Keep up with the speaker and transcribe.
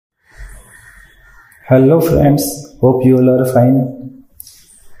Hello friends, hope you all are fine.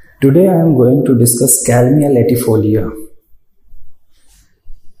 Today I am going to discuss Kalmia latifolia.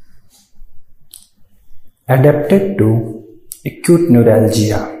 Adapted to acute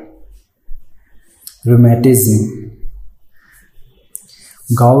neuralgia, rheumatism,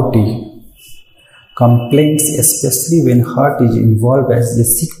 gouty, complaints especially when heart is involved as the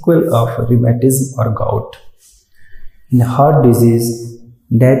sequel of rheumatism or gout. In heart disease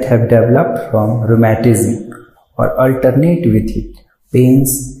that have developed from rheumatism or alternate with it,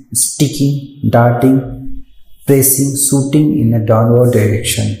 pains, sticking, darting, pressing, shooting in a downward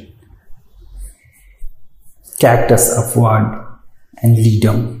direction, cactus upward and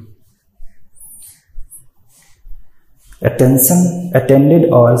leadum. Attention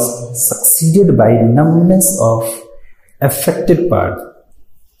attended or succeeded by numbness of affected part.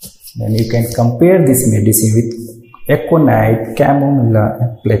 Then you can compare this medicine with aconite, chamomilla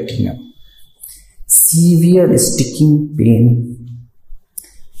and platinum. Severe stitching pain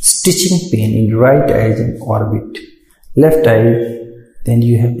in right eye and orbit. Left eye, then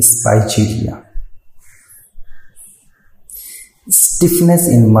you have spigelia. Stiffness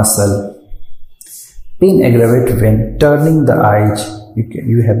in muscle. Pain aggravate when turning the eyes.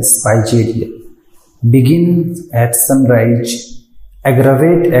 You have spigelia. Begins at sunrise,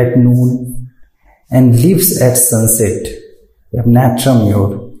 aggravate at noon, and leaves at sunset. We have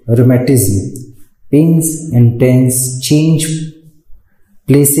natrum, rheumatism, pains intense, change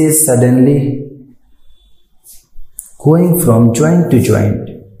places suddenly, going from joint to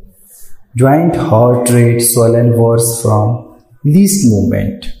joint heart rate swollen worse from least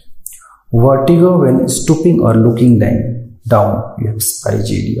movement, vertigo when stooping or looking down. You have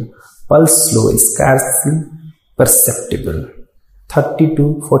spigelia, pulse slow, scarcely perceptible, 30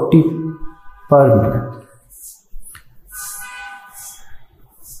 to 40 per minute.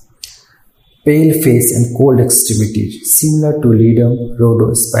 Pale face and cold extremities, similar to ledum,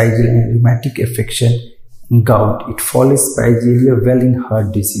 rhodo, spigelia and rheumatic affection in gout. It follows spigelia well in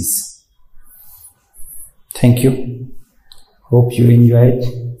heart disease. Thank you. Hope you enjoyed.